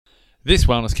This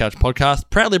Wellness Couch podcast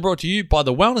proudly brought to you by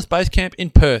the Wellness Base Camp in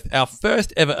Perth, our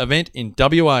first ever event in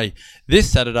WA. This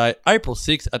Saturday, April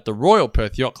 6th at the Royal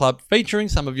Perth Yacht Club, featuring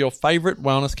some of your favourite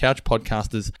Wellness Couch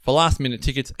podcasters. For last minute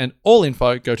tickets and all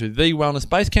info, go to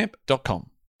thewellnessbasecamp.com.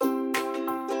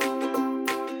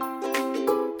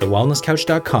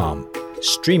 TheWellnessCouch.com,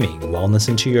 streaming wellness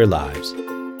into your lives.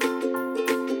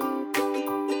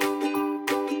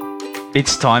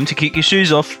 It's time to kick your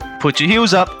shoes off, put your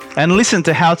heels up, and listen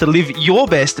to how to live your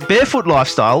best barefoot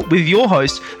lifestyle with your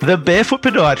host, the barefoot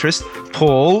podiatrist,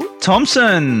 Paul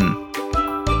Thompson.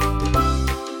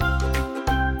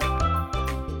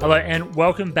 Hello and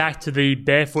welcome back to the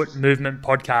Barefoot Movement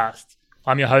Podcast.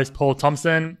 I'm your host, Paul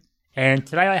Thompson, and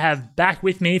today I have back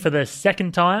with me for the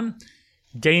second time,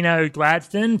 Deano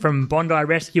Gladstone from Bondi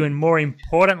Rescue, and more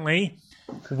importantly,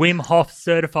 Wim Hof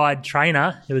certified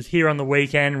trainer who was here on the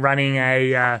weekend running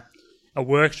a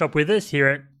workshop with us here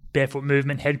at Barefoot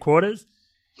Movement headquarters,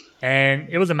 and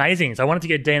it was amazing. So I wanted to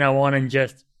get Deano on and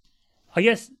just, I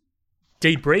guess,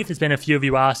 debrief. There's been a few of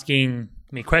you asking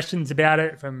me questions about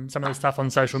it from some of the stuff on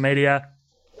social media.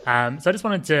 So I just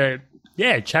wanted to,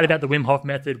 chat about the Wim Hof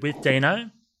Method with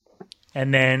Deano,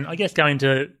 and then I guess go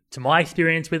into my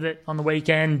experience with it on the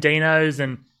weekend, Deano's,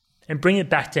 and bring it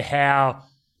back to how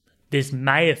this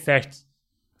may affect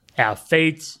our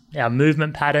feet, our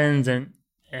movement patterns, and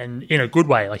in a good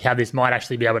way, like how this might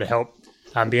actually be able to help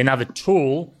be another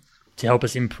tool to help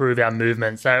us improve our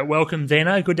movement. So welcome,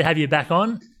 Deano. Good to have you back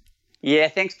on. Yeah,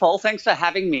 thanks, Paul. Thanks for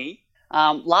having me.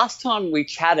 Last time we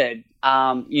chatted,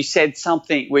 you said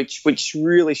something which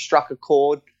really struck a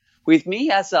chord with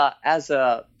me. As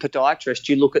a podiatrist,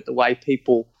 you look at the way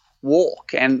people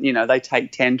walk and, they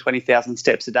take 10, 20,000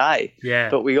 steps a day. Yeah.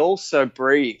 But we also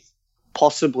breathe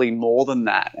possibly more than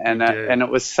that. And it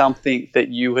was something that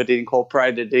you had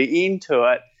incorporated into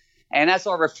it. And as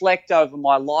I reflect over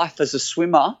my life as a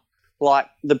swimmer, like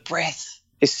the breath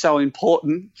is so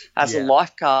important as a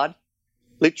lifeguard,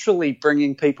 literally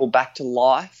bringing people back to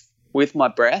life with my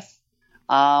breath.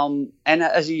 And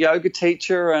as a yoga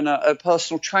teacher and a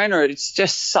personal trainer, it's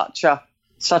just such a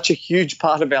huge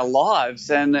part of our lives,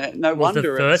 and no wonder it's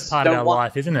the first part of our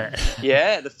life, isn't it?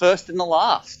 Yeah, the first and the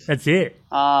last. That's it.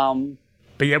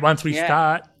 But yet once we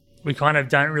start, we kind of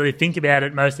don't really think about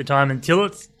it most of the time until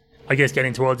it's, I guess,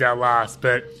 getting towards our last.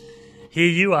 But here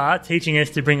you are teaching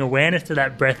us to bring awareness to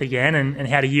that breath again and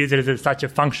how to use it as such a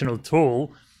functional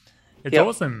tool. It's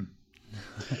awesome.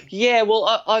 Yeah,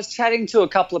 well, I was chatting to a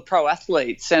couple of pro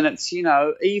athletes, and it's,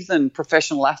 even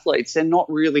professional athletes, they're not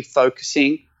really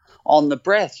focusing on the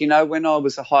breath. When I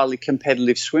was a highly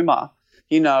competitive swimmer,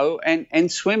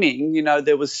 and swimming,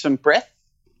 there was some breath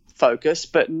focus,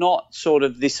 but not sort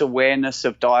of this awareness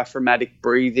of diaphragmatic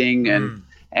breathing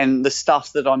and the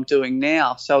stuff that I'm doing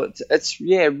now. So it's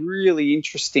really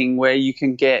interesting where you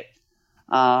can get,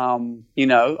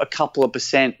 a couple of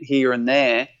 % here and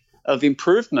there of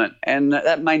improvement. And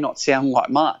that may not sound like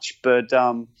much, but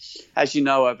as you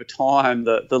know, over time,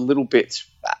 the little bits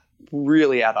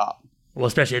really add up. Well,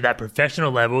 especially at that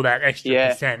professional level, that extra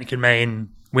percent can mean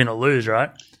win or lose, right?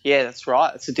 Yeah, that's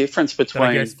right. It's a difference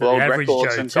between world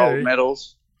records and gold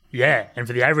medals. Yeah, and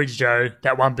for the average Joe,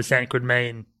 that 1% could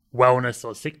mean wellness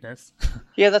or sickness.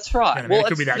 Yeah, that's right. It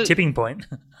could be that tipping point.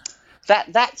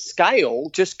 That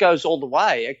scale just goes all the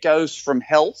way. It goes from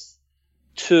health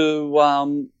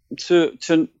to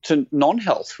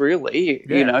non-health, really.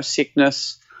 Yeah.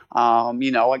 Sickness.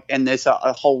 And there's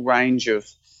a whole range of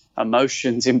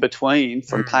emotions in between,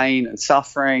 from pain and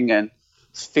suffering and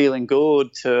feeling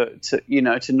good to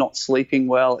not sleeping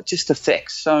well. It just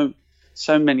affects so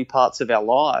many parts of our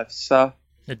lives. So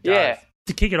it does. Yeah.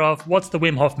 To kick it off, what's the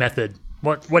Wim Hof Method?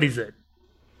 What is it?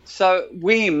 So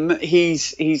Wim,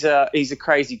 he's a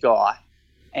crazy guy,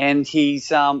 and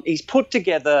he's put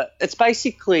together. It's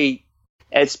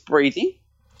breathing,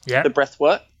 the breath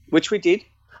work, which we did.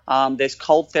 There's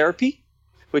cold therapy,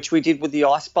 which we did with the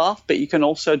ice bath, but you can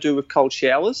also do with cold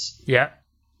showers. Yeah.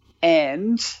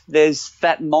 And there's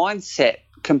that mindset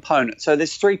component. So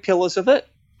there's 3 pillars of it.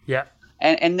 Yeah.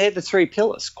 And they're the 3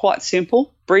 pillars. Quite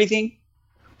simple: breathing,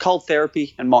 cold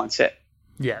therapy, and mindset.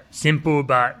 Yeah. Simple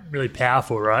but really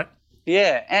powerful, right?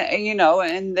 Yeah.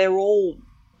 And they're all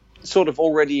sort of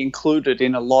already included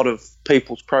in a lot of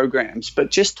people's programs,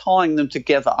 but just tying them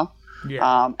together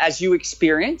as you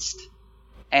experienced,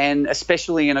 and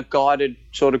especially in a guided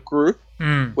sort of group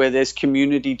where there's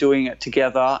community doing it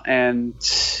together, and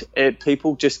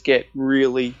people just get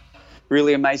really,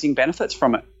 really amazing benefits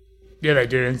from it. Yeah, they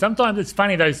do. And sometimes it's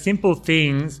funny, those simple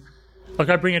things, like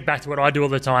I bring it back to what I do all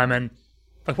the time, and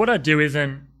like what I do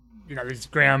isn't, this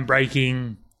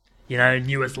groundbreaking,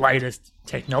 newest, latest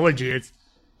technology.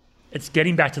 it's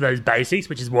getting back to those basics,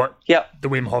 which is what the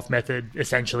Wim Hof Method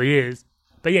essentially is.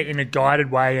 But yeah, in a guided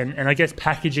way, and I guess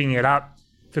packaging it up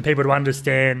for people to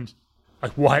understand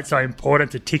like why it's so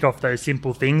important to tick off those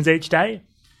simple things each day.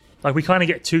 Like we kind of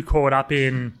get too caught up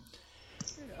in,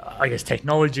 I guess,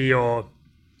 technology or,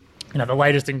 you know, the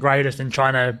latest and greatest and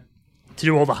trying to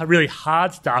do all the really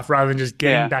hard stuff rather than just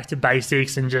getting back to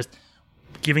basics and just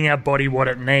giving our body what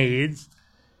it needs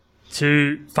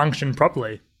to function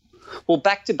properly. Well,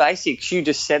 back to basics, you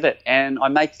just said it, and I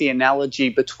make the analogy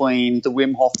between the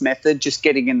Wim Hof Method, just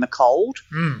getting in the cold.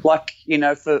 Like, you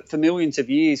know, for millions of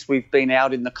years we've been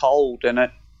out in the cold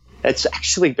and it's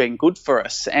actually been good for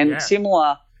us. And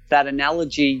similar, that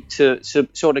analogy to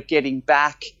sort of getting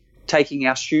back, taking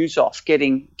our shoes off,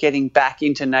 getting back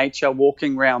into nature,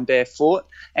 walking around barefoot,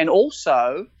 and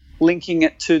also linking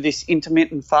it to this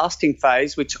intermittent fasting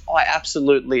phase, which I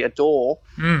absolutely adore,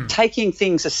 taking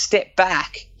things a step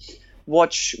back.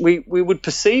 We would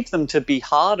perceive them to be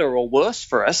harder or worse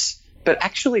for us, but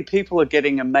actually people are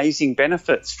getting amazing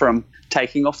benefits from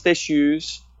taking off their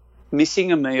shoes,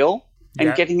 missing a meal,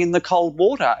 and getting in the cold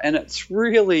water. And it's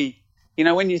really, you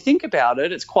know, when you think about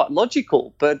it, it's quite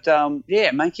logical. But,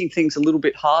 making things a little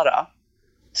bit harder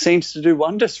seems to do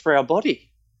wonders for our body.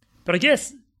 But I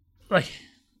guess, like,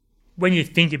 when you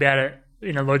think about it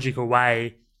in a logical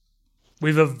way,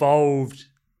 we've evolved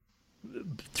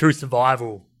through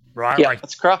survival, right? Yeah, like,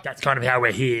 that's correct. That's kind of how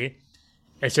we're here.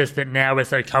 It's just that now we're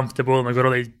so comfortable and we've got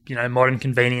all these, you know, modern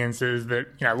conveniences that,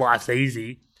 you know, life's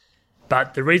easy.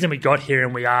 But the reason we got here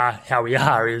and we are how we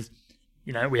are is,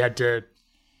 you know, we had to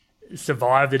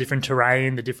survive the different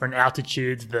terrain, the different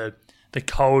altitudes, the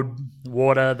cold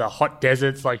water, the hot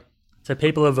deserts. Like, so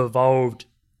people have evolved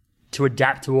to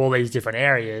adapt to all these different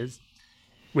areas,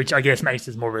 which I guess makes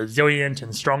us more resilient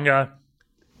and stronger.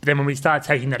 But then when we start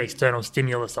taking that external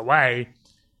stimulus away,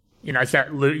 you know, it's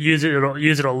that use it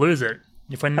or lose it.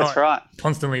 If we're not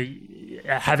constantly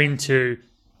having to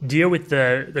deal with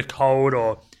the cold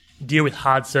or deal with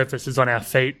hard surfaces on our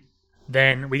feet,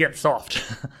 then we get soft.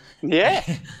 Yeah,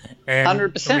 and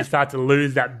 100%. When we start to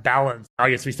lose that balance,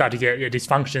 I guess we start to get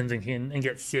dysfunctions and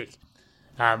get sick,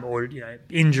 or, you know,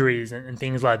 injuries and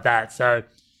things like that. So,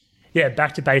 yeah,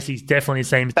 back to basics definitely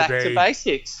seems to be back to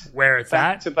basics where it's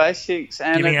back at. to basics,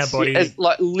 and giving it's, our body it's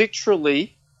like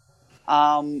literally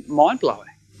mind blowing.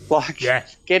 Like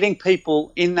getting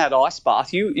people in that ice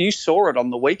bath. You saw it on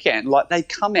the weekend. Like they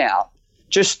come out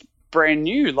just brand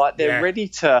new. Like they're ready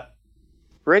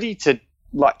to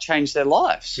like change their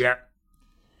lives. Yeah.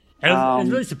 And it was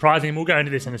really surprising, and we'll go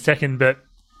into this in a second, but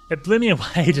it blew me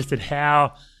away just at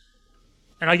how,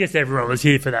 and I guess everyone was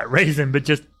here for that reason, but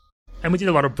just, and we did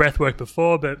a lot of breath work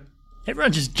before, but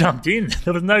everyone just jumped in.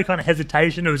 There was no kind of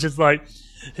hesitation. It was just like,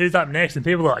 who's up next? And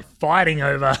people were like fighting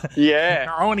over,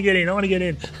 I want to get in.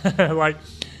 Like,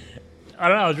 I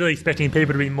don't know, I was really expecting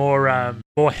people to be more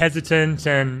hesitant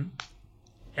and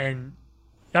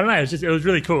I don't know, it was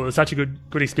really cool. It was such a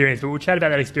good experience, but we'll chat about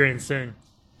that experience soon.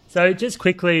 So just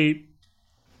quickly,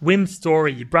 Wim's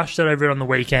story, you brushed it over on the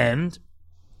weekend.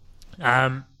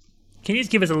 Can you just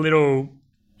give us a little,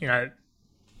 you know,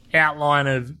 outline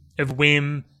of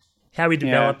Wim, how he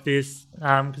developed this?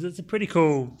 Because it's a pretty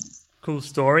cool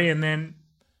story, and then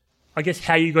I guess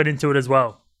how you got into it as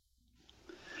well.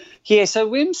 Yeah, so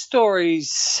Wim's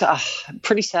story's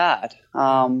pretty sad.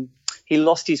 He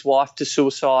lost his wife to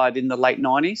suicide in the late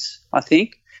 90s, I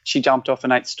think. She jumped off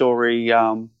an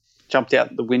jumped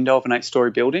out the window of an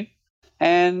 8-story building.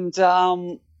 And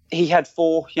he had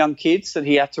 4 young kids that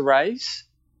he had to raise.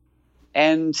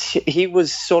 And he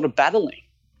was sort of battling.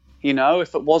 You know,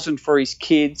 if it wasn't for his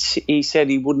kids, he said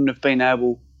he wouldn't have been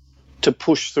able to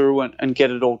push through and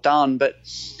get it all done. But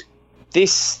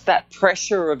that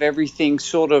pressure of everything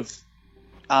sort of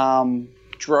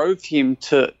drove him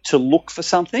to look for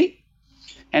something.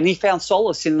 And he found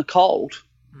solace in the cold.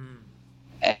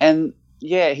 And,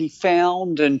 he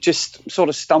found and just sort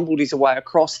of stumbled his way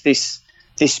across this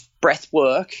breath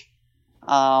work.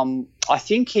 I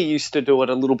think he used to do it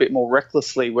a little bit more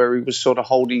recklessly, where he was sort of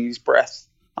holding his breath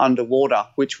underwater,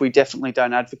 which we definitely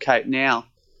don't advocate now.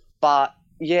 But,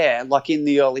 like in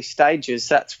the early stages,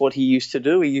 that's what he used to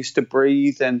do. He used to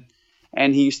breathe and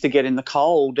he used to get in the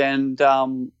cold. And,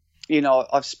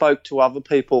 I've spoke to other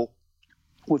people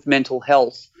with mental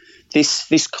health.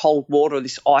 This cold water,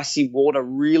 this icy water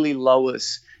really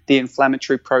lowers the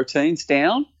inflammatory proteins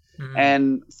down.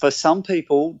 And for some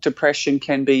people, depression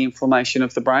can be inflammation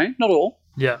of the brain. Not all.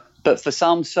 Yeah. But for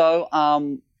some, so,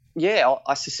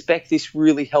 I suspect this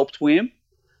really helped Wim,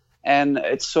 and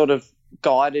it sort of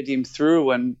guided him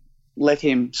through and let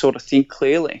him sort of think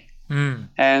clearly.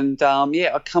 And,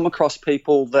 I come across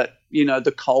people that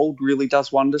the cold really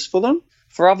does wonders for them.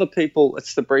 For other people,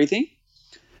 it's the breathing.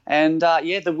 And,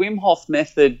 the Wim Hof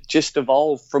method just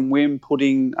evolved from Wim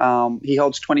putting he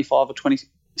holds 25 or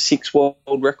 26 world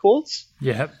records.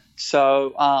 Yeah.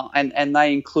 So, and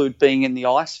they include being in the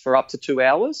ice for up to 2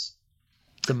 hours.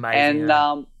 It's amazing.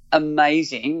 And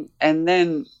amazing. And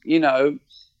then,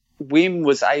 Wim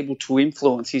was able to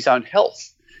influence his own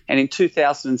health. And in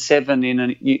 2007, in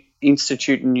an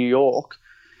institute in New York,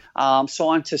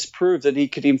 scientists proved that he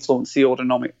could influence the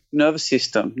autonomic nervous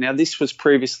system. Now, this was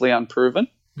previously unproven.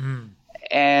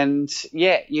 And,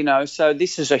 so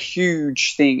this is a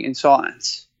huge thing in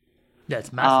science. Yeah,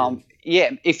 it's massive.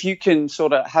 If you can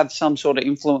sort of have some sort of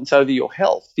influence over your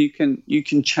health, you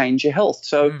can change your health.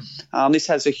 So this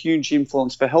has a huge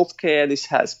influence for healthcare. This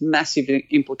has massive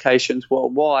implications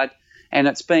worldwide, and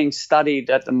it's being studied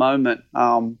at the moment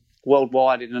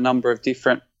worldwide in a number of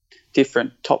different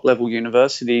top-level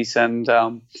universities. And,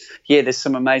 there's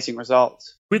some amazing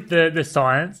results. With the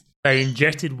science, they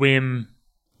injected Wim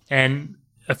and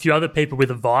a few other people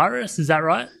with a virus. Is that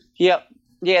right? Yep.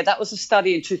 Yeah, that was a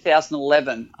study in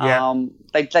 2011. Yeah.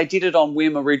 They did it on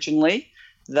Wim originally.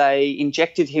 They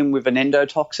injected him with an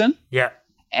endotoxin. Yeah.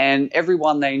 And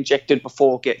everyone they injected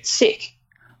before gets sick.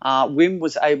 Wim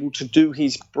was able to do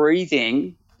his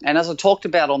breathing. And as I talked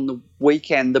about on the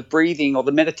weekend, the breathing or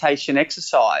the meditation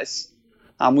exercise,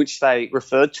 which they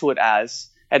referred to it as,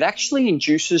 it actually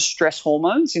induces stress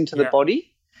hormones into the body.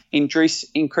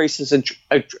 Increases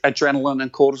adrenaline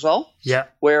and cortisol. Yeah.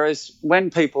 Whereas when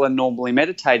people are normally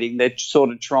meditating, they're sort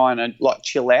of trying to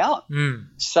chill out.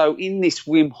 So in this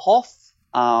Wim Hof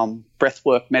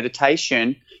breathwork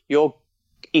meditation, you're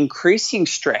increasing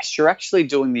stress. You're actually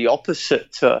doing the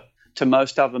opposite to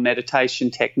most other meditation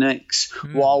techniques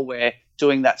while we're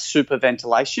doing that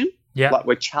superventilation. Yeah. Like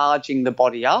we're charging the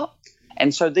body up.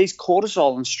 And so these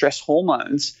cortisol and stress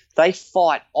hormones, they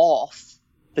fight off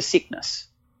the sickness.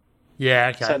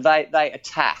 Yeah, okay. So they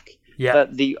attack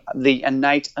the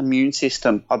innate immune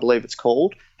system, I believe it's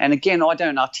called. And again, I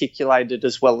don't articulate it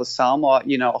as well as some. I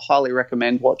highly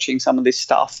recommend watching some of this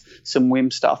stuff, some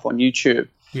Wim stuff on YouTube.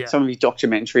 Yeah. Some of his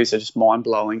documentaries are just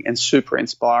mind-blowing and super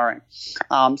inspiring.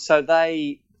 So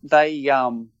they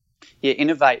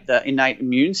innovate the innate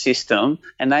immune system,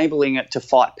 enabling it to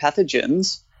fight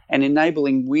pathogens and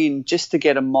enabling Wim just to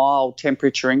get a mild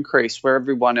temperature increase where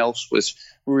everyone else was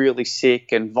really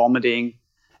sick and vomiting,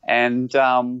 and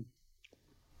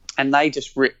they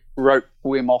just wrote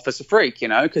Wim off as a freak,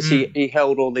 because he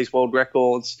held all these world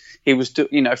records. He was,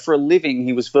 for a living,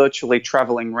 he was virtually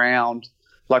traveling around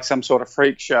like some sort of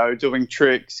freak show, doing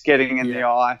tricks, getting in the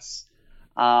ice.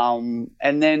 And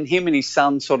then him and his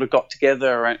son sort of got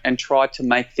together and tried to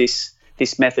make this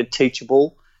method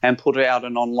teachable and put out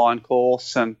an online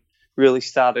course and really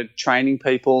started training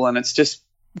people, and it's just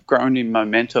grown in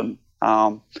momentum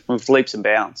with leaps and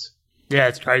bounds. Yeah,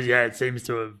 it's crazy. Yeah, it seems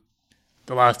to have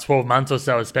the last 12 months or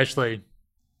so especially.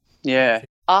 Yeah.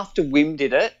 After Wim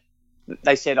did it,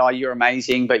 they said, "Oh, you're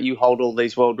amazing, but you hold all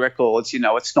these world records.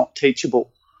 It's not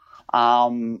teachable."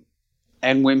 And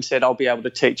Wim said, "I'll be able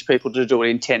to teach people to do it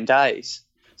in 10 days."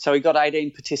 So he got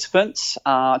 18 participants,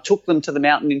 took them to the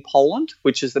mountain in Poland,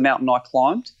 which is the mountain I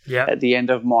climbed at the end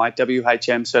of my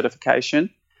WHM certification.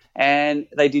 And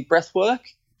they did breath work.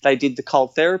 They did the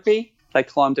cold therapy. They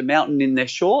climbed a mountain in their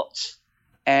shorts.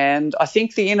 And I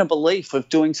think the inner belief of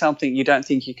doing something you don't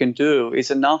think you can do is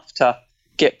enough to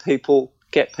get people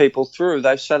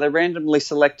through. So they randomly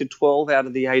selected 12 out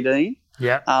of the 18.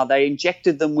 Yeah. They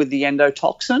injected them with the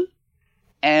endotoxin.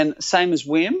 And same as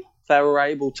Wim, they were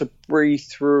able to breathe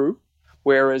through,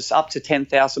 whereas up to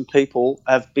 10,000 people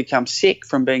have become sick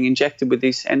from being injected with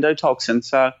this endotoxin.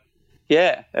 So,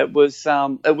 yeah, it was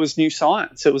new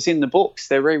science. It was in the books.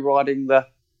 They're rewriting the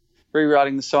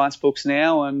science books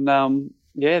now, and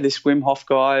this Wim Hof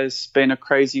guy has been a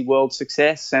crazy world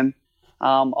success, and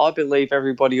I believe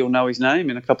everybody will know his name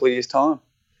in a couple of years' time.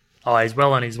 Oh, he's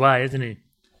well on his way, isn't he?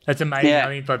 That's amazing. Yeah.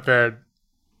 I think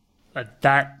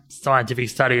that scientific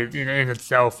study in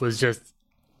itself was just,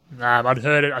 I'd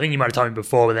heard it, I think you might have told me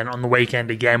before, but then on the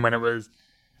weekend again when it was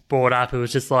brought up, it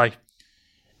was just like,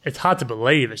 it's hard to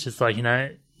believe. It's just like,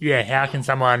 how can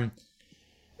someone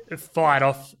fight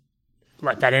off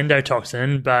like that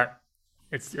endotoxin, but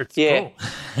it's cool.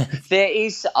 There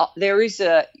is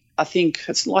I think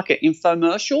it's like an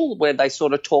infomercial where they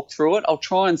sort of talk through it. I'll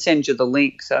try and send you the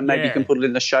link so maybe you can put it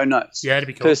in the show notes. Yeah, that'd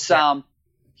be cool. Because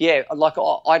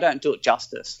I don't do it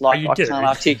justice. Like I can't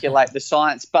articulate the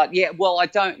science, but I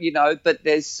don't. But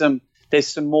there's some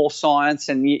more science,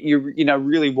 and you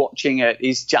really watching it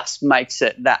just makes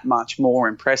it that much more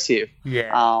impressive.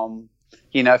 Yeah.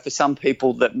 For some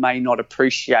people that may not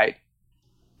appreciate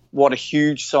what a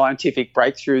huge scientific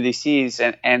breakthrough this is,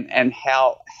 and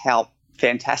how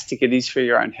fantastic it is for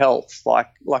your own health. Like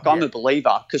I'm a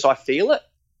believer because I feel it.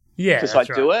 Yeah, because I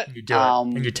do it. You do it,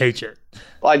 and you teach it.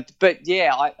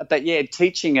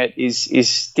 Teaching it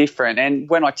is different. And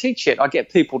when I teach it, I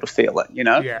get people to feel it. You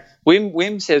know, yeah.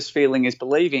 Wim says feeling is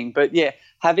believing, but yeah,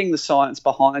 having the science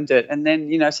behind it. And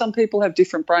then some people have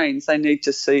different brains; they need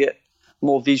to see it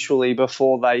more visually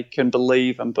before they can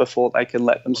believe and before they can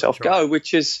let themselves go.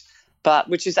 Which is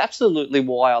absolutely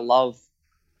why I love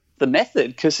the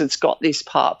method, because it's got this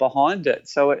part behind it.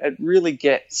 So it really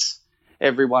gets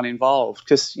everyone involved,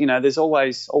 because there's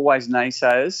always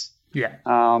naysayers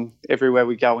everywhere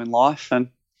we go in life, and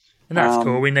that's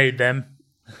cool. We need them.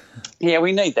 Yeah,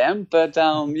 we need them, but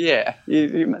they're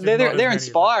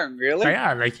inspiring, really. They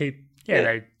are. They keep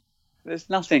there's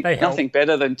nothing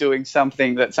better than doing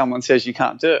something that someone says you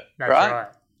can't do. That's right.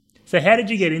 So how did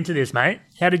you get into this, mate?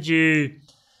 How did you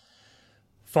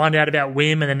find out about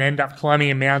Wim and then end up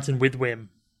climbing a mountain with Wim?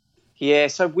 Yeah,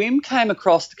 so Wim came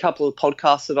across a couple of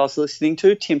podcasts that I was listening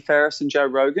to, Tim Ferriss and Joe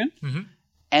Rogan. Mm-hmm.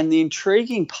 And the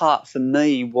intriguing part for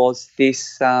me was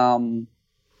this, I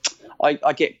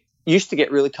used to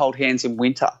get really cold hands in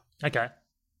winter. Okay.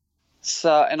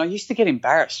 So, and I used to get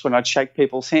embarrassed when I'd shake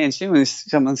people's hands. When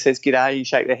someone says g'day, you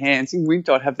shake their hands. In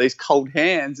winter, I'd have these cold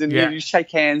hands, and you shake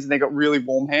hands and they got really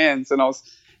warm hands. And I was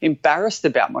embarrassed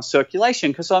about my circulation,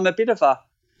 because I'm a bit of a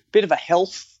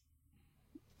health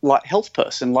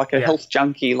person, like a health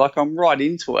junkie, like I'm right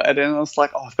into it. And I was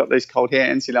like, I've got these cold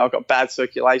hands, I've got bad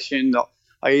circulation,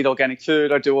 I eat organic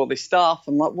food, I do all this stuff.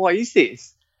 I'm like, why is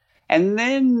this? And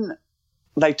then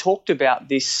they talked about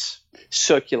this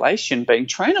circulation being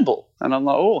trainable. And I'm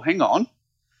like, oh, hang on.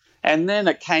 And then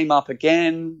it came up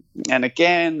again and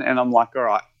again, and I'm like, all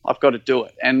right, I've got to do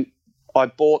it. And I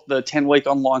bought the 10-week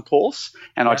online course,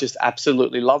 and I just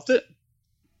absolutely loved it.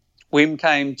 Wim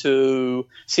came to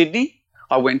Sydney.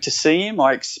 I went to see him.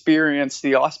 I experienced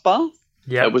the ice bath.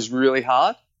 Yeah. It was really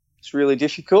hard. It's really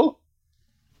difficult.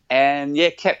 And,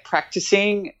 kept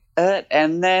practicing it.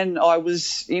 And then I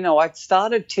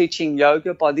started teaching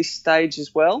yoga by this stage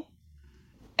as well.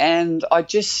 And I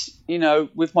just,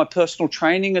 with my personal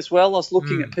training as well, I was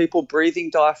looking at people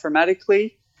breathing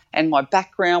diaphragmatically, and my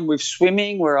background with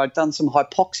swimming, where I'd done some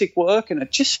hypoxic work, and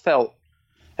it just felt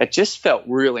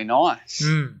really nice.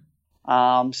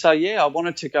 I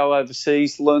wanted to go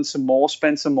overseas, learn some more,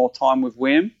 spend some more time with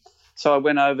Wim. So I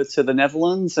went over to the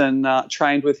Netherlands and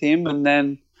trained with him, and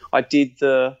then I did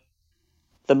the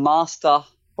advanced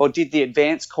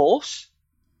course,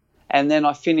 and then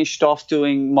I finished off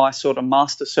doing my sort of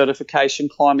master certification,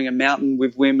 climbing a mountain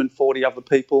with Wim and 40 other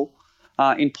people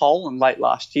in Poland late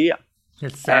last year.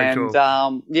 It's so cool.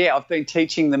 I've been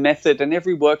teaching the method, and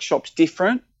every workshop's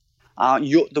different.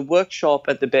 The workshop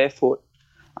at the Barefoot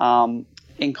in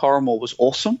Corrimal was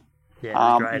awesome.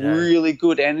 Yeah, great, really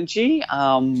good energy.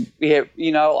 I've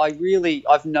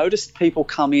noticed people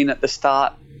come in at the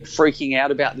start freaking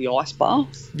out about the ice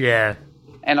bath. Yeah.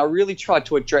 And I really tried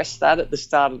to address that at the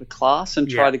start of the class and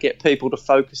try to get people to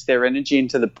focus their energy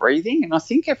into the breathing. And I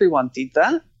think everyone did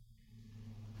that.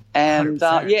 And,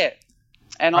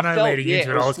 and I felt, it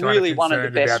was really one of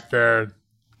the best.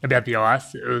 About the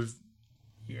ice. It was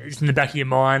just in the back of your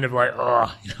mind of like,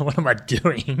 what am I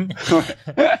doing?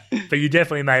 But you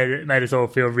definitely made us all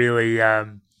feel really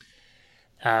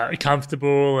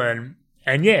comfortable, and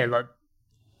like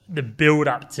the build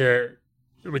up to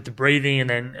with the breathing and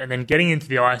then getting into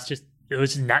the ice, it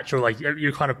was just natural. Like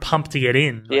you're kind of pumped to get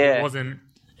in. Like, it wasn't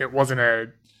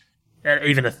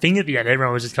even a thing at the end.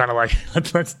 Everyone was just kind of like,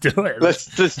 let's do it. Let's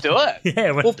do it.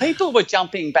 Yeah. Well, people were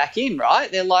jumping back in,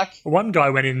 right? They're like, one guy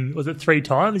went in. Was it 3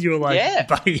 times? You were like,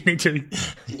 buddy, you need to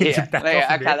back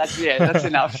off. Okay, that's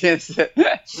enough.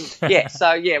 Yes.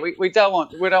 So we don't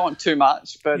want too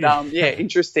much, but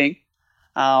interesting.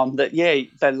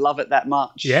 They love it that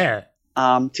much. Yeah.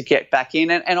 To get back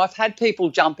in, and I've had people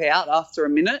jump out after a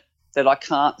minute that I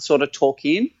can't sort of talk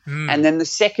in, and then the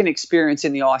second experience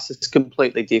in the ice is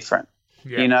completely different.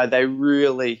 Yeah. They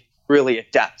really, really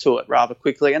adapt to it rather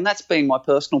quickly, and that's been my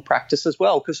personal practice as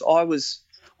well, because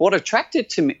what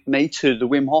attracted me to the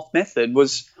Wim Hof Method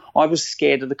was I was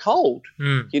scared of the cold.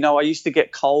 I used to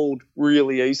get cold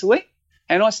really easily,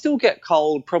 and I still get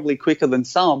cold probably quicker than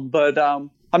some, but I'm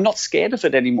not scared of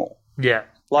it anymore. Yeah.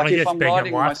 Like if I'm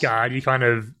riding a lifeguard,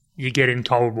 you get in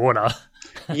cold water.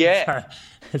 Yeah. So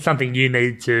it's something you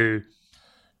need to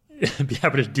be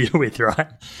able to deal with, right?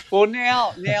 Well,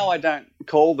 now I don't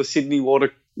call the Sydney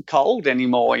water cold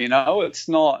anymore. It's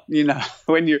not.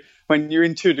 When you're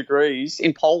in 2 degrees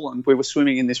in Poland, we were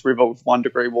swimming in this river with 1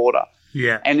 degree water.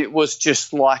 Yeah. And it was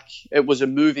just like it was a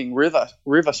moving river.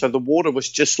 So the water was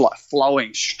just like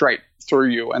flowing straight through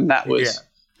you, and that was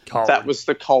cold. That was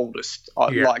the coldest.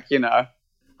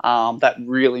 That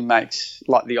really makes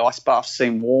like the ice bath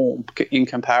seem warm in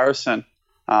comparison.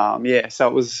 So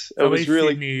it was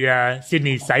really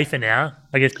Sydney's safer now.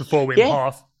 I guess before Wim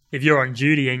Hof, if you're on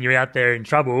duty and you're out there in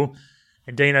trouble,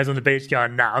 and Deano's on the beach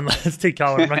going, "Nah, it's too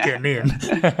cold. I'm not getting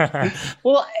in."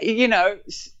 Well,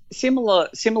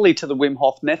 similarly to the Wim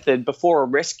Hof method, before a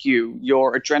rescue,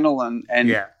 your adrenaline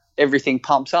and everything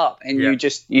pumps up, and you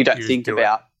don't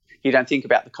think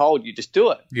about the cold. You just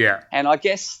do it. Yeah. And I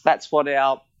guess that's what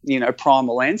our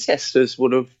primal ancestors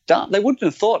would have done. They wouldn't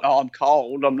have thought, "Oh, I'm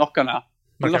cold. I'm not gonna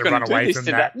run do away this from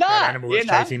today." that animal that's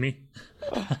chasing me.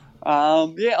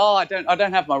 I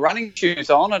don't have my running shoes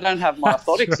on. I don't have my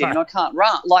orthotics in. I can't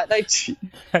run. Like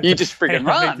you just friggin'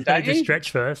 run, don't you? Just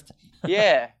stretch first.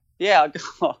 Yeah. I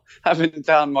haven't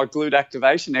done my glute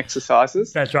activation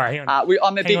exercises. That's right. Hang on.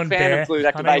 I'm a big fan of glute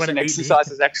activation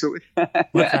exercises, actually.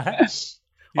 What's that?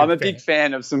 I'm a big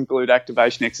fan of some glute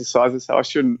activation exercises, so I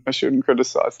shouldn't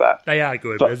criticise that. They are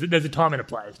good, but there's a time and a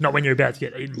place. Not when you're about to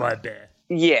get eaten by a bear.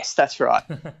 Yes, that's right.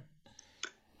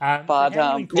 But how do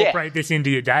you incorporate this into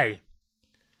your day?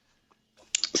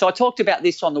 So I talked about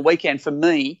this on the weekend. For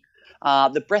me,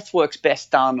 the breath work's best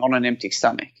done on an empty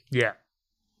stomach. Yeah.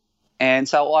 And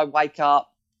so I wake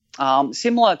up,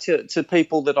 similar to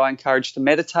people that I encourage to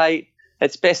meditate.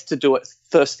 It's best to do it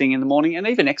first thing in the morning, and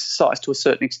even exercise to a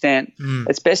certain extent.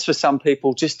 It's best for some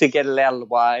people just to get it out of the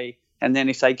way, and then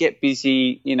if they get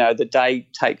busy, the day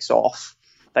takes off.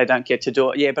 They don't get to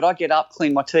do it. Yeah, but I get up,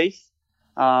 clean my teeth.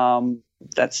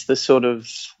 That's the sort of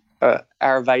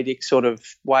Ayurvedic sort of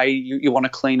way you want to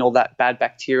clean all that bad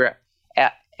bacteria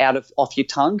off your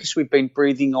tongue, because we've been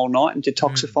breathing all night and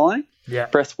detoxifying. Yeah.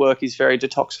 Breath work is very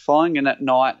detoxifying, and at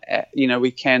night,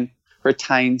 we can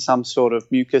retain some sort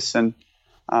of mucus and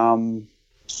how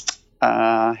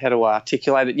do I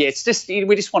articulate it? Yeah, it's just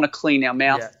we just want to clean our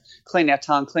mouth, clean our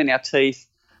tongue, clean our teeth.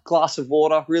 Glass of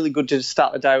water, really good to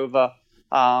start the day with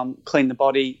clean the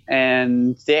body,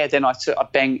 and then I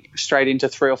bang straight into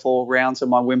 3 or 4 rounds of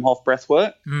my Wim Hof breath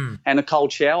work and a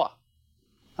cold shower.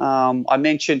 I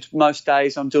mentioned most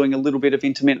days I'm doing a little bit of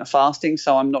intermittent fasting,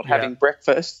 so I'm not having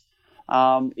breakfast.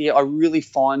 I really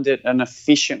find it an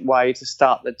efficient way to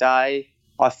start the day.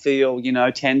 I feel,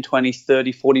 10, 20,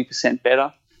 30, 40%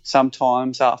 better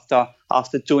sometimes after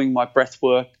doing my breath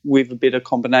work with a bit of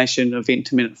combination of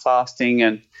intermittent fasting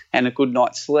and a good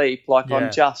night's sleep.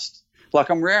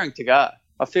 I'm raring to go.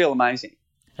 I feel amazing.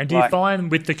 And do you find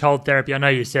with the cold therapy, I know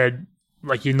you said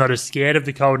you're not as scared of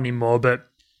the cold anymore, but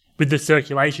with the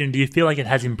circulation, do you feel like it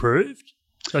has improved?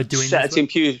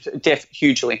 It's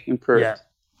hugely improved. Yeah.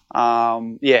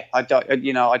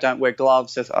 I don't wear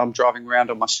gloves as I'm driving around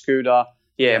on my scooter.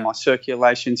 My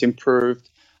circulation's improved.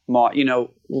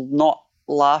 Not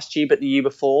last year, but the year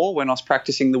before, when I was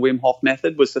practicing the Wim Hof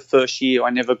method, was the first year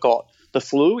I never got the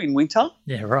flu in winter.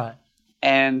 Yeah, right.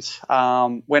 And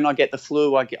when I get the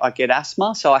flu, I get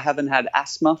asthma. So I haven't had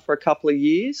asthma for a couple of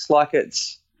years. My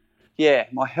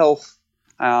health,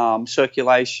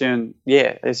 circulation,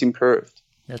 has improved.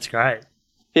 That's great.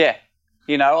 Yeah.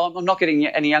 I'm not getting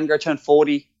any younger. I turned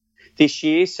 40 this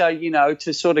year. So,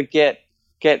 to sort of get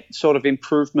sort of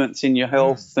improvements in your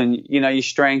health and, your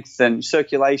strength and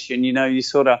circulation, you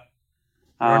sort of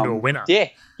you're onto a winner. Yeah.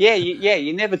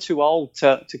 You're never too old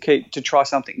to try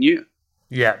something new.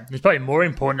 Yeah. It's probably more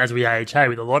important as we age,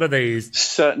 with a lot of these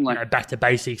certainly back to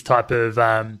basics type of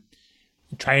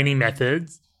training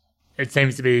methods. It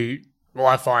seems to be,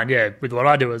 I find, with what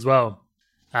I do as well,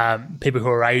 people who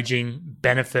are aging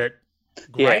benefit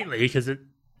greatly because it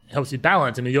helps you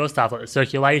balance. I mean, your stuff like the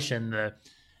circulation,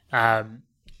 so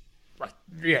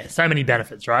many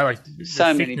benefits, right?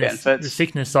 Many benefits. The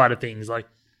sickness side of things, I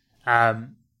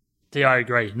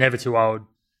agree. Never too old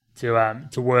to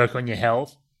work on your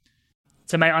health.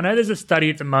 So, mate, I know there's a study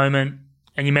at the moment,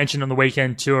 and you mentioned on the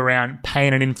weekend too around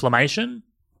pain and inflammation.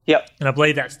 Yep. And I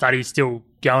believe that study's still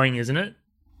going, isn't it?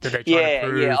 That they're trying to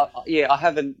prove. I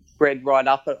haven't read right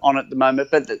up on it at the moment,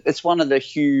 but it's one of the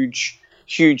huge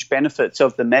benefits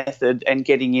of the method and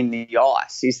getting in the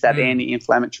ice is that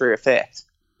anti-inflammatory effect.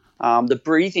 The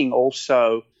breathing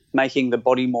also making the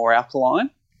body more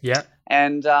alkaline. Yeah.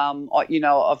 And,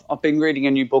 I've been reading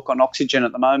a new book on oxygen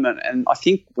at the moment, and I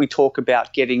think we talk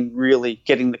about getting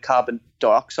the carbon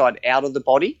dioxide out of the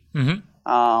body,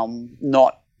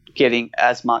 not getting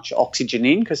as much oxygen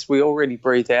in because we already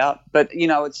breathe out. But,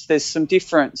 there's some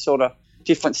different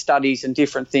studies and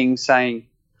different things saying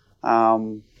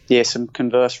some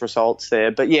converse results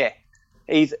there. But yeah,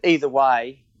 either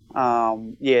way,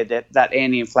 that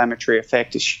anti-inflammatory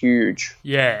effect is huge.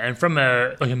 Yeah, and from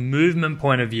a movement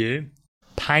point of view,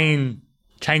 pain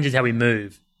changes how we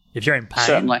move. If you're in pain,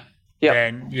 Certainly. Yep.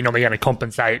 then you're normally going to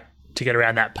compensate to get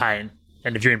around that pain.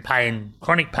 And if you're in pain,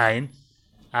 chronic pain,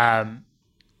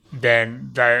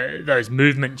 then those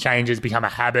movement changes become a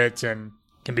habit and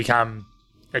can become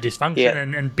a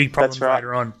dysfunction and big problems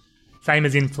later on. Same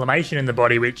as inflammation in the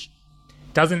body, which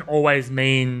doesn't always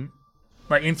mean,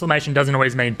 like, inflammation doesn't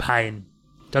always mean pain.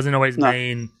 Doesn't always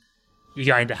mean you're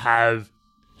going to have,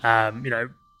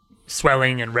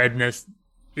 swelling and redness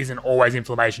isn't always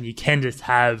inflammation. You can just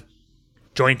have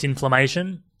joint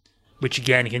inflammation, which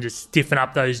again can just stiffen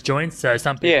up those joints. So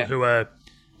some people who are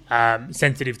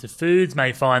sensitive to foods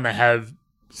may find they have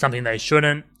something they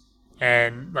shouldn't,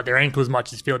 and like their ankles might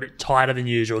just feel a bit tighter than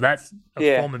usual. That's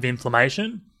a form of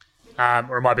inflammation.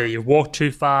 Or it might be you've walked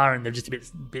too far and they're just a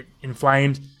bit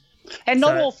inflamed. And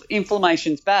not all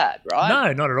inflammation's bad, right?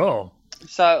 No, not at all.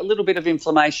 So a little bit of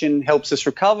inflammation helps us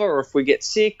recover, or if we get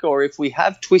sick, or if we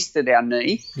have twisted our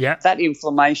knee, that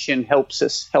inflammation helps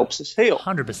us heal.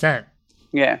 100%.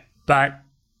 Yeah. But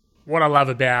what I love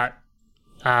about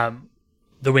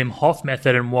the Wim Hof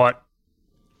Method and what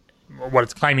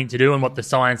it's claiming to do and what the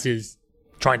science is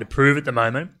trying to prove at the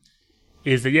moment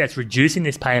is that, it's reducing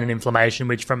this pain and inflammation,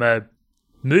 which from a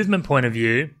movement point of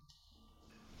view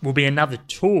will be another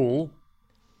tool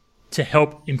to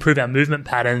help improve our movement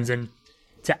patterns and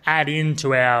to add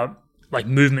into our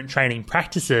movement training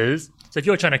practices. So if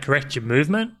you're trying to correct your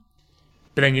movement,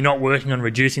 but then you're not working on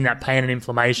reducing that pain and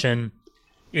inflammation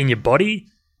in your body,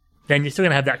 then you're still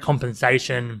going to have that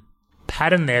compensation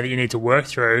pattern there that you need to work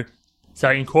through. So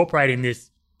incorporating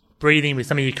this breathing with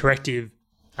some of your corrective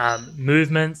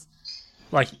movements,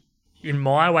 in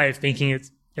my way of thinking,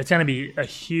 it's going to be a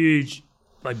huge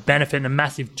benefit and a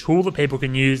massive tool that people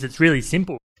can use. It's really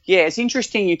simple. Yeah, it's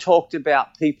interesting you talked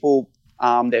about people,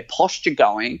 their posture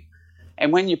going.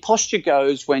 And when your posture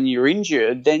goes when you're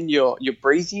injured, then your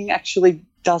breathing actually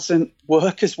doesn't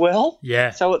work as well.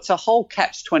 Yeah. So it's a whole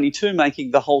catch-22,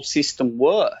 making the whole system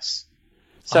worse.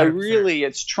 So 100%. really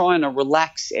it's trying to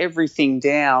relax everything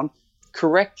down,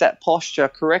 correct that posture,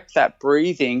 correct that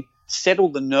breathing, settle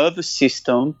the nervous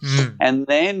system, and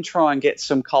then try and get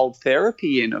some cold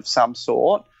therapy in of some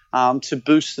sort to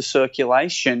boost the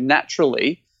circulation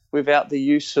naturally without the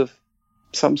use of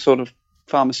some sort of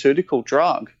pharmaceutical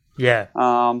drug. Yeah.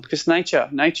 Because nature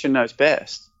knows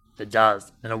best. It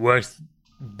does. And it works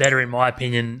better, in my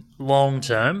opinion, long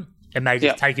term. It may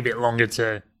just take a bit longer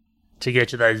to get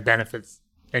to those benefits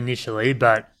initially,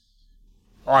 but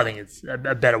I think it's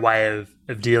a better way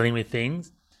of dealing with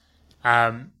things.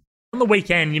 On the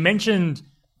weekend, you mentioned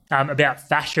about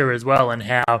fascia as well, and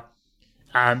how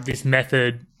this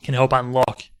method can help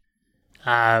unlock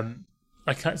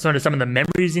sort of some of the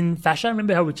memories in fascia.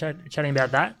 Remember how we were chatting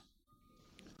about that?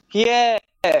 Yeah.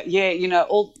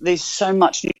 There's so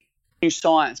much new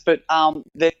science, but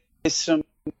there's some.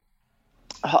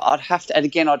 I'd have to, and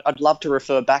again, I'd love to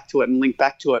refer back to it and link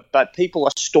back to it. But people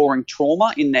are storing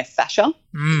trauma in their fascia,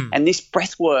 and this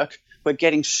breath work, we're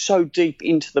getting so deep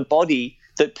into the body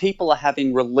that people are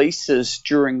having releases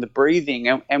during the breathing,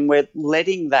 and we're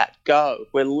letting that go.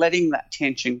 We're letting that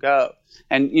tension go.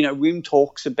 And, Wim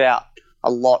talks about a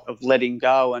lot of letting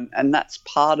go, and that's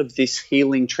part of this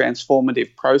healing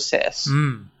transformative process,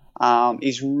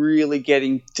 is really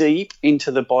getting deep into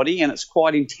the body, and it's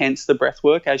quite intense, the breath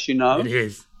work, as you know. It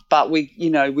is. But we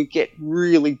get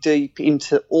really deep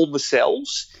into all the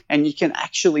cells, and you can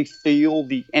actually feel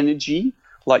the energy.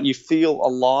 Like, you feel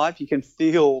alive. You can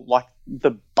feel like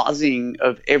the buzzing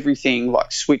of everything,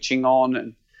 like switching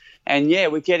on, and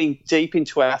we're getting deep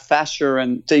into our fascia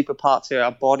and deeper parts of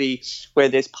our body where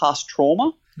there's past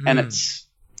trauma, and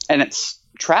it's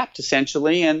trapped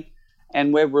essentially,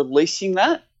 and we're releasing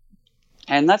that,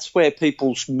 and that's where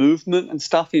people's movement and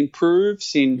stuff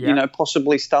improves in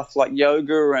possibly stuff like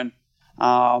yoga and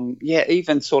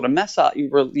even sort of massage.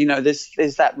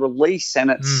 There's that release,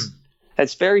 and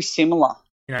it's very similar.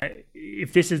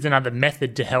 If this is another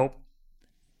method to help,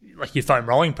 like your foam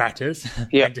rolling practice,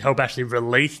 and to help actually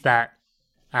release that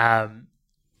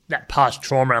past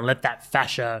trauma and let that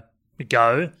fascia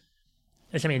go,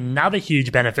 there's going to be another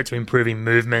huge benefit to improving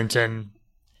movement and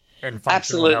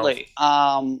functional health.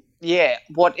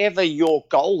 Whatever your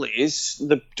goal is,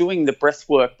 doing the breath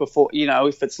work before,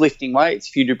 if it's lifting weights,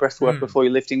 if you do breath work before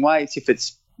you're lifting weights, if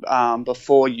it's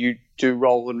before you do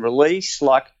roll and release,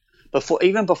 before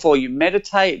you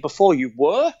meditate, before you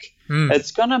work,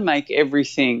 it's going to make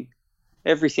everything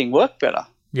work better.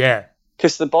 Yeah.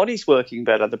 because the body's working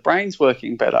better, the brain's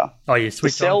working better. Oh, you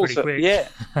switch on pretty quick. Yeah.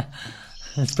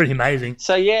 It's pretty amazing.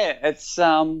 So, yeah, it's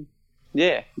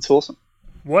awesome.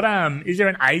 What is there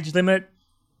an age limit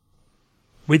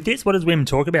with this? What does Wim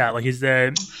talk about? Like, is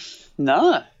there...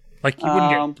 No. Like, you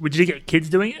wouldn't would you get kids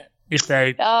doing it if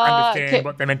they understand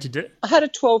what they're meant to do? I had a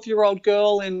 12-year-old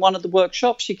girl in one of the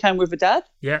workshops. She came with her dad.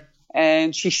 Yeah.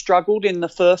 And she struggled in the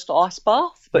first ice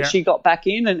bath, but she got back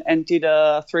in and did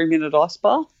a 3-minute ice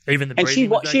bath. Even the breathing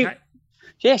was okay?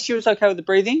 Yeah, she was okay with the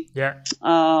breathing. Yeah.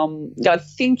 I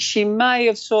think she may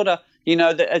have sort of,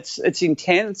 that it's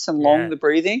intense and long, the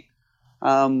breathing.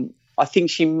 I think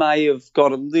she may have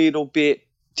got a little bit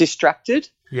distracted.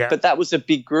 Yeah. But that was a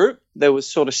big group. There was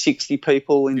sort of 60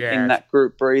 people in that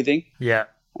group breathing. Yeah.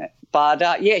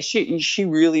 But, she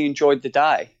really enjoyed the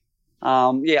day.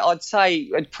 I'd say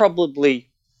it probably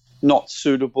not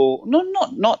suitable.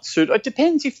 Not suitable. It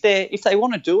depends if they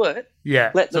want to do it.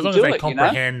 Yeah. Let them as long do as they it,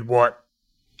 comprehend what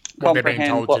they're being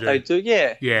told what to do. they do.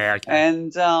 Yeah. Yeah. Okay.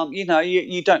 And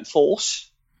you don't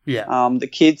force. Yeah. The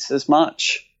kids as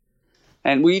much.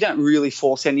 And you don't really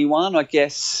force anyone. I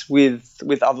guess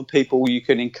with other people you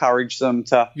can encourage them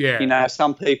to. Yeah.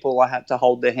 Some people I had to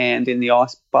hold their hand in the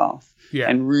ice bath. Yeah.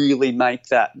 And really make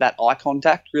that eye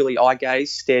contact, really eye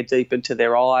gaze, stare deep into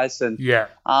their eyes, and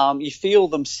you feel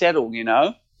them settle.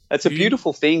 It's a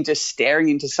beautiful thing, just staring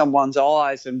into someone's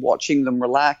eyes and watching them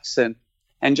relax and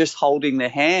just holding their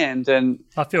hand. And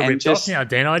I feel ripped off now,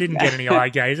 Dan. I didn't get any eye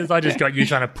gazes. I just got you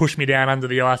trying to push me down under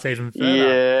the ice even further.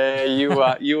 Yeah, you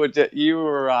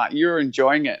were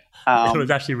enjoying it. It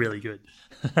was actually really good.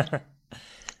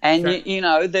 And,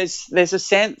 there's a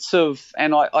sense of,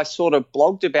 and I sort of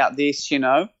blogged about this,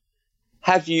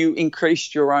 have you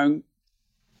increased your own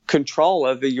control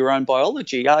over your own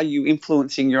biology? Are you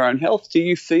influencing your own health? Do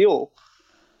you feel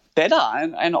better?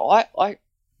 And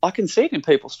I can see it in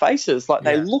people's faces, like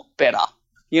they look better.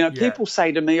 People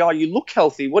say to me, oh, you look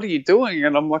healthy. What are you doing?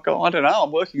 And I'm like, oh, I don't know.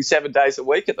 I'm working 7 days a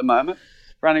week at the moment,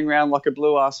 running around like a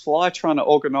blue-ass fly trying to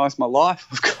organise my life.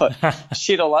 I've got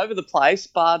shit all over the place.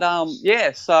 But,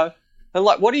 so they're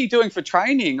like, what are you doing for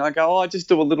training? I go, I just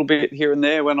do a little bit here and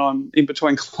there when I'm in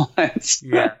between clients.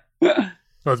 Yeah. Well,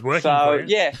 it's working for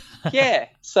you. Yeah.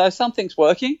 So something's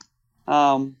working.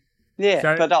 But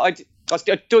I was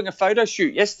doing a photo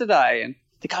shoot yesterday and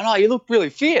they're going, oh, you look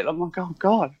really fit. I'm like, oh,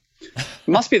 God. It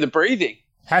must be the breathing.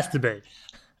 Has to be.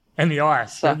 And the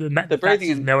ice. So the breathing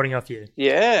is melting off you.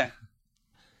 Yeah.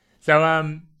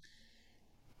 So,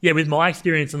 with my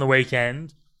experience on the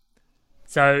weekend,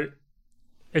 so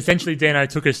essentially Deano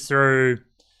took us through,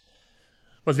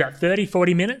 was it about 30,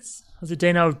 40 minutes? Was it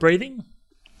Deano of breathing?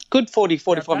 Good 40,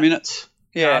 45 minutes.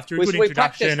 Yeah. After a good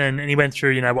introduction and he went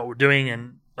through, what we're doing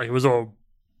and it was all,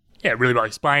 really well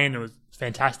explained. It was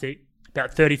fantastic.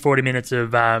 About 30, 40 minutes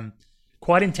of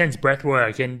quite intense breath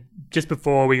work. And just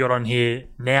before we got on here,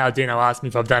 now Deano asked me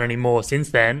if I've done any more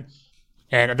since then.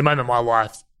 And at the moment, my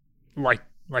life's like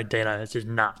Deano, it's just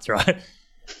nuts, right?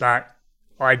 But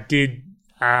I did,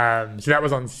 so that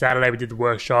was on Saturday, we did the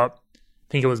workshop. I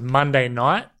think it was Monday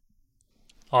night.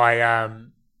 I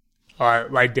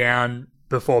laid down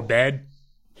before bed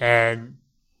and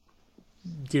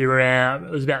did around,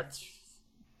 it was about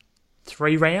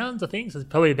 3 rounds, I think. So it's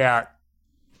probably about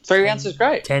 3 rounds is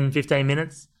great. 10, 15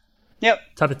 minutes. Yep.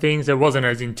 Type of thing. So it wasn't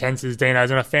as intense as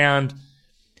Deano's. And I found,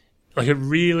 it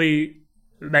really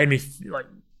made me,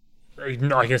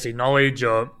 I guess, acknowledge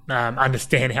or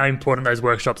understand how important those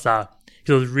workshops are.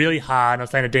 Because it was really hard, and I was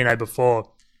saying to Deano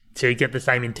before, to get the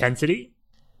same intensity.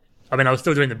 I mean, I was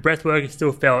still doing the breath work. It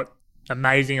still felt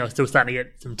amazing. I was still starting to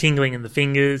get some tingling in the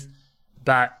fingers.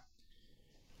 But,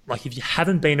 if you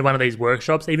haven't been to one of these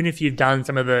workshops, even if you've done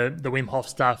some of the Wim Hof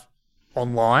stuff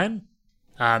online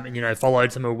and,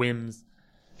 followed some of Wim's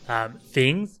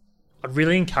things, I'd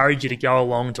really encourage you to go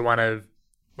along to one of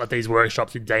these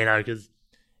workshops with Deano because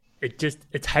it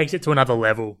takes it to another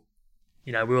level.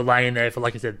 We were laying there for,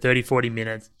 like I said, 30, 40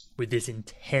 minutes with this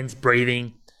intense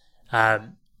breathing.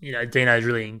 Deano's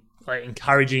really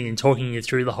encouraging and talking you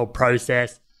through the whole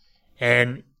process.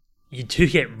 And you do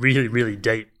get really, really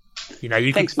deep. You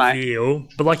Thanks, can mate. feel,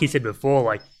 but like you said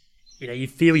before, you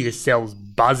feel your cells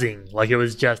buzzing. It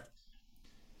was just,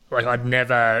 I'd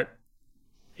never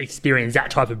experienced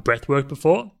that type of breath work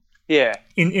before. Yeah.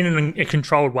 In a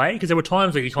controlled way, because there were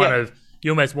times where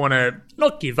you almost want to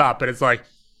not give up, but it's like,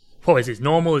 oh, is this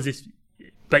normal? Is this?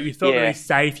 But you felt very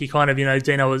safe. You kind of,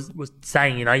 Deano was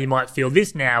saying, you might feel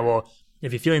this now, or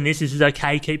if you're feeling this is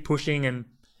okay, keep pushing. And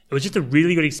it was just a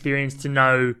really good experience to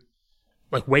know,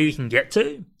 where you can get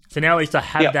to. So now at least I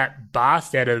have that bar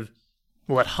set of,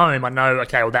 at home, I know,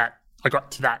 okay, that I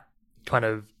got to that kind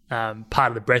of part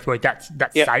of the breath work, that's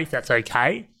Yep. safe, that's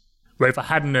okay. Where if I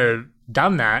hadn't have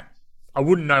done that, I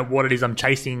wouldn't know what it is I'm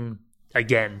chasing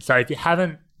again. So if you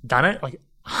haven't done it, like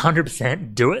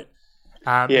 100% do it.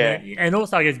 And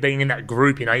also, I guess, being in that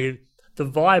group, the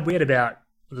vibe, we had it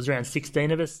was around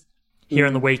 16 of us here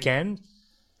on the weekend,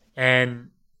 and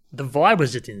the vibe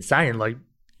was just insane. Like,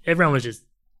 everyone was just,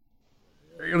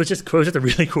 it was just cool. It was just a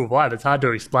really cool vibe. It's hard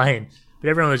to explain, but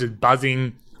everyone was just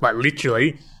buzzing, like,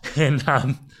 literally, and,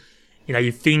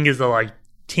 your fingers are, like,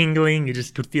 tingling. You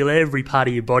just could feel every part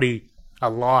of your body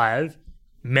alive.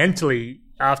 Mentally,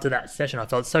 after that session, I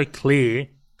felt so clear,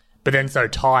 but then so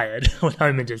tired. I went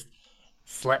home and just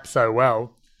slept so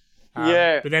well.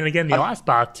 But then again, the ice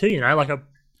bath too, like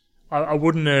I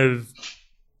wouldn't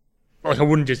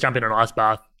just jump in an ice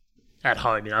bath at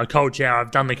home, a cold shower.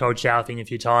 I've done the cold shower thing a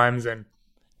few times and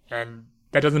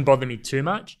that doesn't bother me too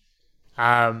much.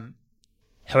 However,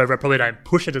 I probably don't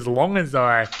push it as long as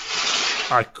I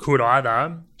could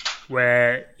either,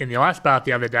 where in the ice bath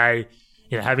the other day,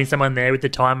 having someone there with the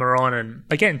timer on and,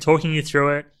 again, talking you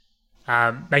through it,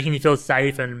 making you feel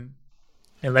safe and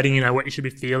letting you know what you should be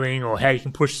feeling or how you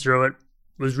can push through it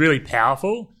was really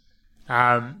powerful.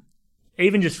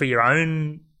 Even just for your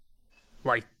own,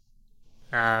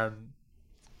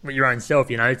 your own self,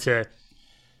 to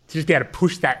just be able to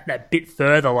push that bit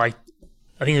further. Like,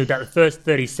 I think about the first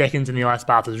 30 seconds in the ice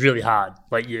bath was really hard.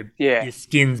 Like, your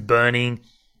skin's burning.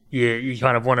 You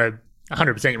kind of want to,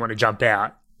 100% you want to jump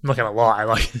out. I'm not going to lie.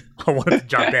 Like, I wanted to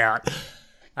jump out.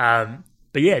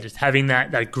 But yeah, just having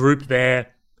that group there,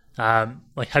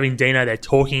 having Deano there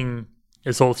talking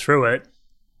us all through it,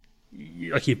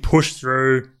 you push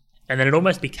through, and then it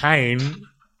almost became,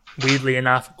 weirdly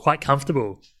enough, quite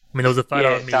comfortable. I mean, there was a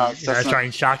photo of me,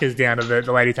 throwing sharkers down to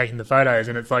the lady taking the photos,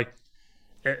 and it's like,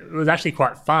 it was actually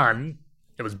quite fun.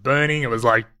 It was burning. It was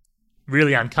like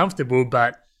really uncomfortable,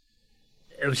 but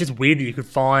it was just weird that you could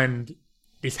find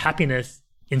this happiness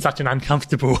in such an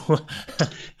uncomfortable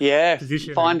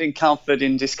position. Finding comfort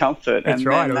in discomfort. That's and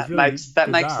right. That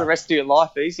makes the rest of your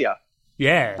life easier.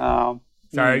 Yeah.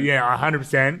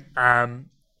 100%.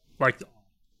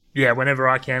 Whenever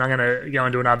I can, I'm going to go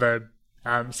and do another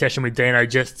session with Deano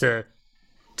just to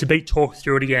be talked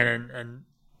through it again and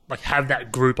have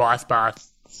that group ice bath.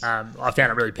 I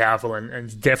found it really powerful and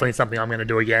it's definitely something I'm going to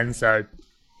do again. So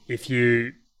if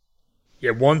you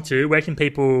want to, where can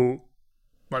people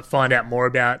find out more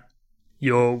about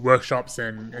your workshops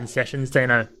and sessions,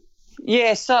 Deano?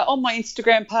 Yeah, so on my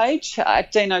Instagram page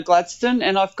at Deano Gladstone,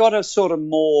 and I've got a sort of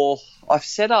I've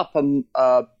set up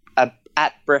a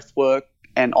at breathwork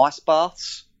and ice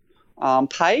baths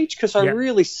page because I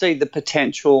really see the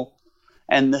potential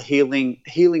and the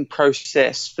healing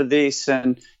process for this,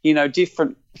 and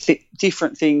different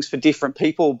things for different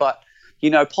people. But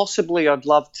possibly I'd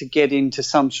love to get into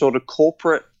some sort of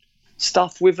corporate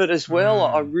stuff with it as well.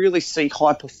 I really see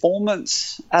high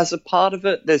performance as a part of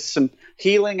it. There's some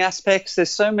healing aspects.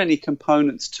 There's so many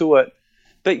components to it.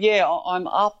 But yeah, I'm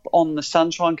up on the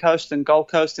Sunshine Coast and Gold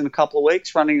Coast in a couple of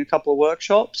weeks running a couple of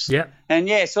workshops. Yeah. And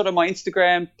yeah, sort of my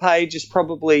Instagram page is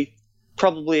probably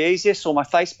easiest, or my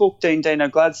Facebook, Deano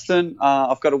Gladstone.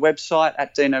 I've got a website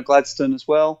at Deano Gladstone as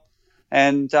well.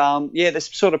 And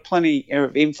there's sort of plenty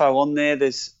of info on there.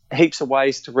 There's heaps of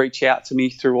ways to reach out to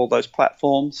me through all those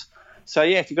platforms. So,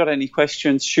 yeah, if you've got any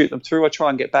questions, shoot them through. I try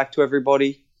and get back to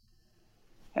everybody.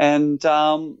 And,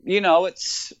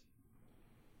 it's,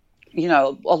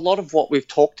 a lot of what we've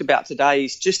talked about today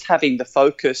is just having the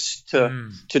focus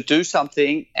to do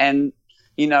something. And,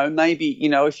 maybe,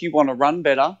 if you want to run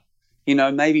better,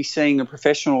 maybe seeing a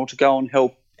professional to go and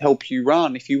help you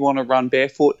run. If you want to run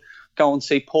barefoot, go and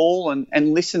see Paul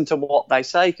and listen to what they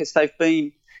say, because they've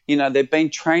been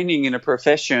training in a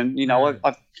profession.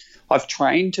 I've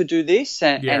trained to do this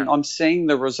and I'm seeing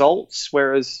the results,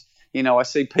 whereas, I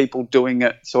see people doing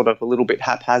it sort of a little bit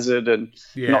haphazard and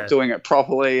not doing it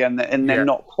properly and they're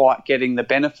not quite getting the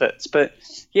benefits. But,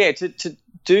 to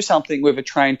do something with a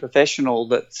trained professional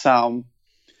that's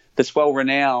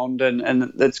well-renowned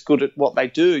and that's good at what they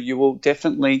do, you will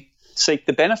definitely seek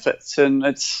the benefits. And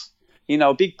it's,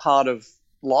 a big part of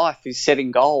life is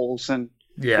setting goals and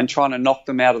trying to knock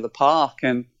them out of the park.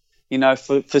 And,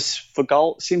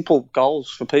 simple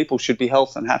goals for people should be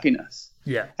health and happiness.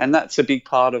 Yeah. And that's a big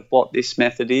part of what this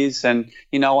method is. And,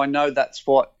 I know that's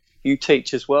what you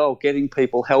teach as well, getting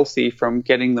people healthy from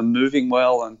getting them moving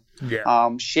well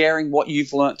and sharing what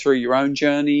you've learnt through your own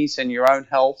journeys and your own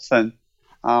health. And,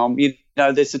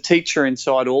 there's a teacher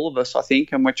inside all of us, I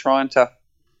think, and we're trying to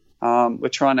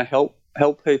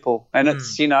help people. And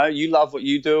it's, you love what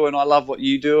you do and I love what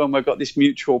you do, and we've got this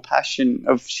mutual passion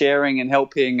of sharing and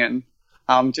helping. And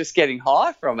just getting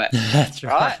high from it. That's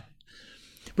right.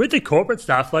 With the corporate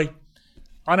stuff, like,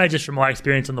 I know just from my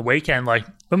experience on the weekend, like,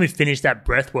 when we finished that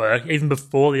breath work, even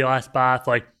before the ice bath,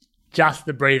 like, just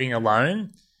the breathing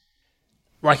alone,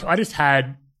 like, I just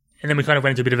had, and then we kind of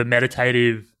went into a bit of a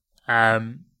meditative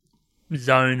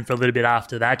zone for a little bit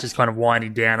after that, just kind of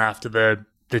winding down after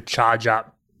the charge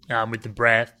up with the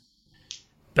breath.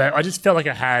 But I just felt like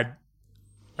I had,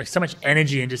 like, so much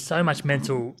energy and just so much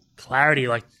mental clarity.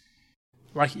 Like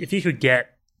if you could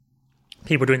get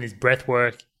people doing this breath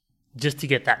work just to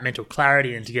get that mental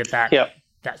clarity and to get that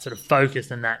that sort of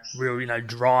focus and that real,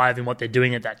 drive in what they're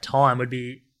doing at that time would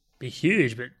be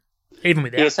huge. But even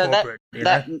without corporate,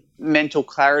 that mental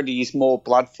clarity is more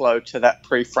blood flow to that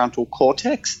prefrontal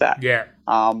cortex, that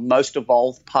most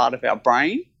evolved part of our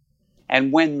brain.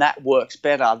 And when that works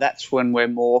better, that's when we're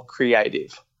more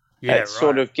creative. Yeah, it's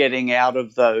sort of getting out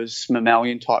of those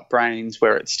mammalian type brains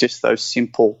where it's just those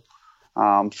simple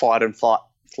fight and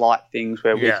flight things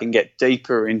where we can get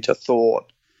deeper into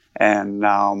thought and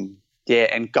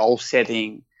and goal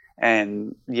setting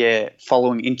and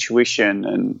following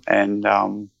intuition and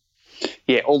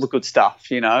all the good stuff,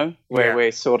 where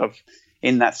we're sort of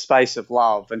in that space of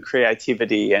love and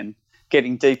creativity and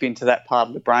getting deep into that part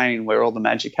of the brain where all the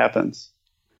magic happens.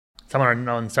 Someone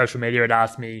on social media had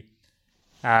asked me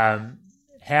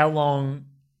how long,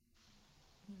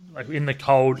 like in the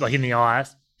cold, like in the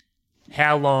ice,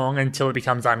 how long until it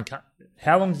becomes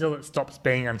how long until it stops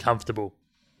being uncomfortable?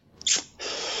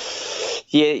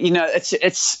 Yeah,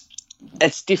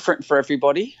 it's different for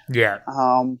everybody. Yeah.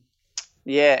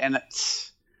 And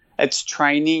it's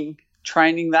training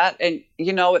that, and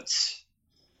it's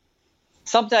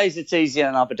some days it's easier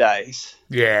than other days.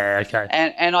 Yeah, okay.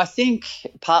 And I think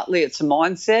partly it's a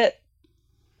mindset.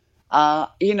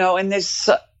 And there's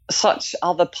such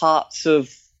other parts of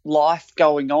life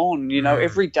going on.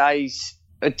 Every day's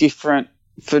a different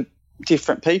for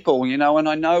different people. And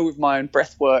I know with my own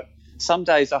breath work, some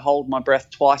days I hold my breath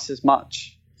twice as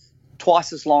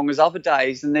long as other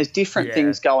days, and there's different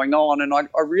things going on, and I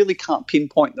really can't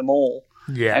pinpoint them all.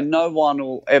 Yeah. And no one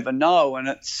will ever know, and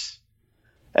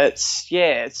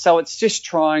so it's just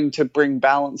trying to bring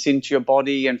balance into your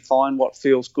body and find what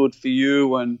feels good for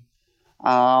you. And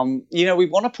we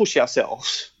want to push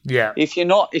ourselves. Yeah. If you're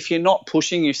not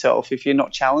pushing yourself, if you're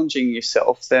not challenging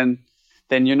yourself, then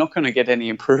you're not going to get any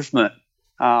improvement.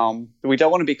 We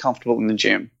don't want to be comfortable in the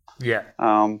gym. Yeah.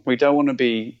 We don't want to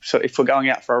be, so if we're going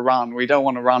out for a run, we don't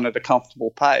want to run at a comfortable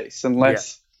pace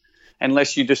unless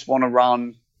you just want to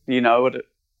run,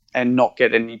 and not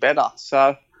get any better.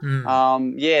 So,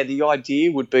 the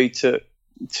idea would be to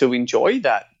enjoy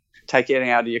that, take it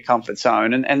out of your comfort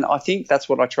zone. And I think that's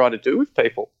what I try to do with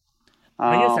people.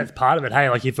 I guess that's part of it. Hey,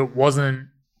 like if it wasn't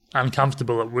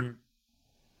uncomfortable, it wouldn't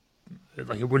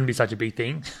be such a big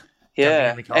thing.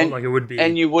 Yeah. And, like it would be.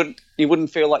 And you wouldn't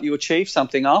feel like you achieved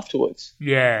something afterwards.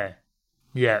 Yeah.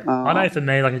 Yeah. I know for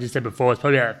me, like I just said before, it's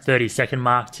probably about 30-second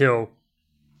mark till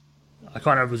I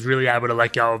kind of was really able to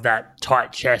let go of that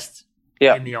tight chest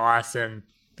in the ice and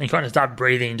kind of start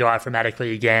breathing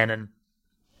diaphragmatically again.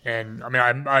 And I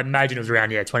mean, I imagine it was around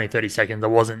 20-30 seconds. I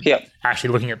wasn't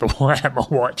actually looking at my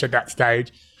watch at that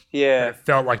stage. Yeah. But it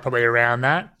felt like probably around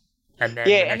that. And then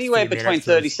anywhere between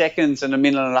 30 seconds and a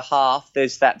minute and a half,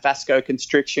 there's that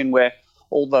vasoconstriction where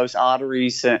all those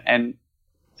arteries and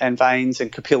veins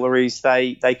and capillaries,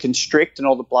 they constrict and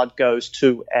all the blood goes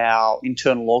to our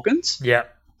internal organs. Yeah.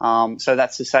 So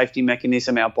that's the safety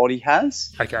mechanism our body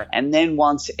has. Okay. And then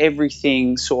once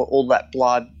everything, so all that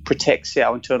blood protects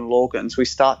our internal organs, we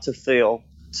start to feel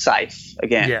safe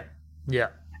again. Yeah. Yeah.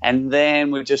 And then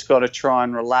we've just got to try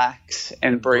and relax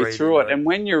and breathe through it. And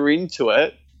when you're into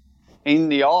it, in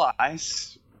the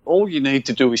ice, all you need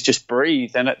to do is just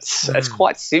breathe, and it's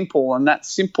quite simple. And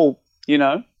that's simple, you're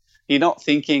not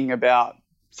thinking about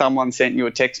someone sent you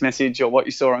a text message or what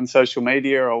you saw on social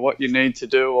media or what you need to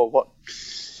do or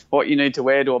what you need to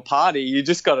wear to a party. You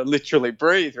just got to literally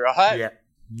breathe, right? Yeah.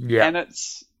 Yeah. And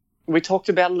we talked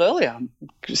about it earlier,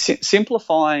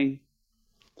 simplifying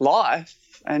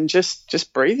life and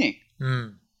just breathing.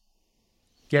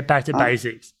 Get back to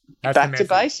basics. Back to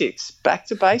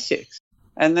basics.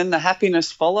 And then the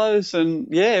happiness follows,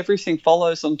 and everything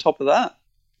follows on top of that.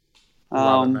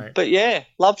 Love it, mate. But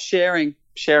love sharing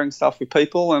stuff with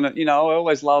people, and I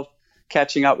always love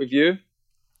catching up with you.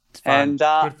 It's fun. And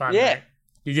good fun, mate.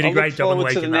 You did a great job on the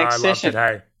weekend. I loved it.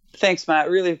 Hey, thanks, mate. I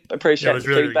really appreciate the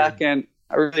feedback, and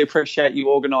I really appreciate you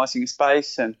organising a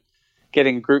space and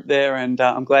getting a group there. And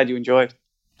I'm glad you enjoyed.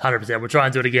 100%. We'll try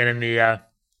and do it again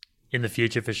in the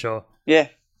future for sure. Yeah.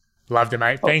 Loved it,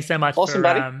 mate. Thanks so much for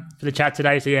the chat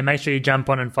today. So, make sure you jump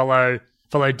on and follow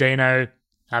Deano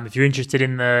If you're interested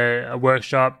in a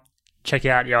workshop, check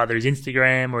out either his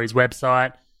Instagram or his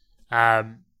website.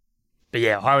 But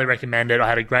yeah, I highly recommend it. I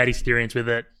had a great experience with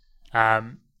it.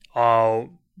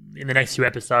 In the next few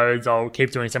episodes, I'll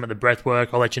keep doing some of the breath work.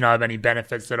 I'll let you know of any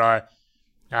benefits that I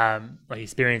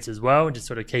experience as well, and just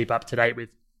sort of keep up to date with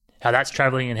how that's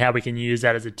traveling and how we can use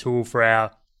that as a tool for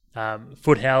our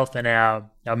foot health and our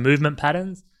movement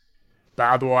patterns. But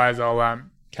otherwise, I'll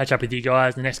catch up with you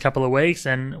guys in the next couple of weeks.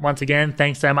 And once again,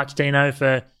 thanks so much, Deano,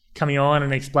 for coming on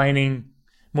and explaining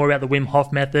more about the Wim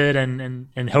Hof Method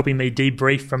and helping me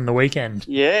debrief from the weekend.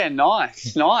 Yeah,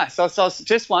 nice. So I was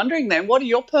just wondering then, what are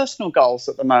your personal goals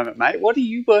at the moment, mate? What are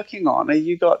you working on? Have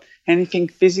you got anything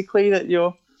physically that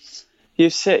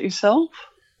you've set yourself?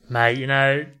 Mate,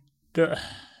 no,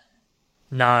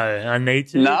 I need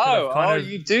to. No,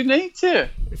 you do need to.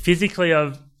 Physically,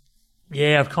 I've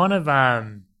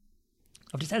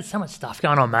just had so much stuff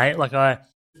going on, mate. Like I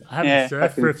haven't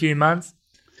surfed for a few months.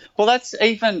 Well, that's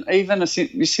even a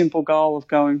simple goal of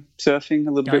going surfing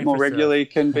a little bit more regularly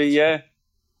can be, yeah.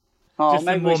 Oh, just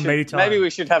maybe we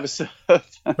should have a surf.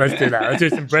 Let's do that. Let's do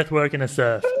some breath work and a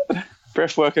surf.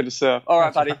 Breath work and a surf. All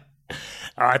right, buddy.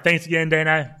 All right, thanks again,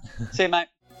 Deano. See you, mate.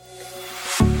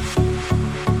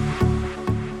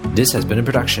 This has been a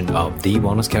production of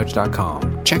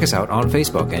TheWellnessCouch.com. Check us out on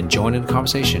Facebook and join in the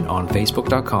conversation on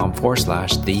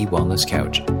Facebook.com/The Wellness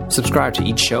Couch. Subscribe to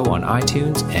each show on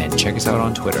iTunes and check us out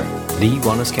on Twitter. The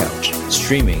Wellness Couch,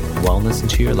 streaming wellness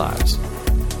into your lives.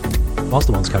 Whilst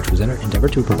the Wellness Couch presenter endeavor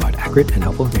to provide accurate and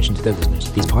helpful information to their listeners,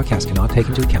 these podcasts cannot take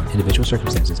into account individual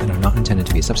circumstances and are not intended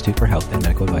to be a substitute for health and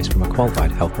medical advice from a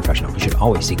qualified health professional. You should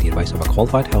always seek the advice of a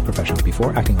qualified health professional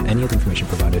before acting on any of the information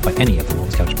provided by any of the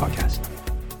Wellness Couch podcasts.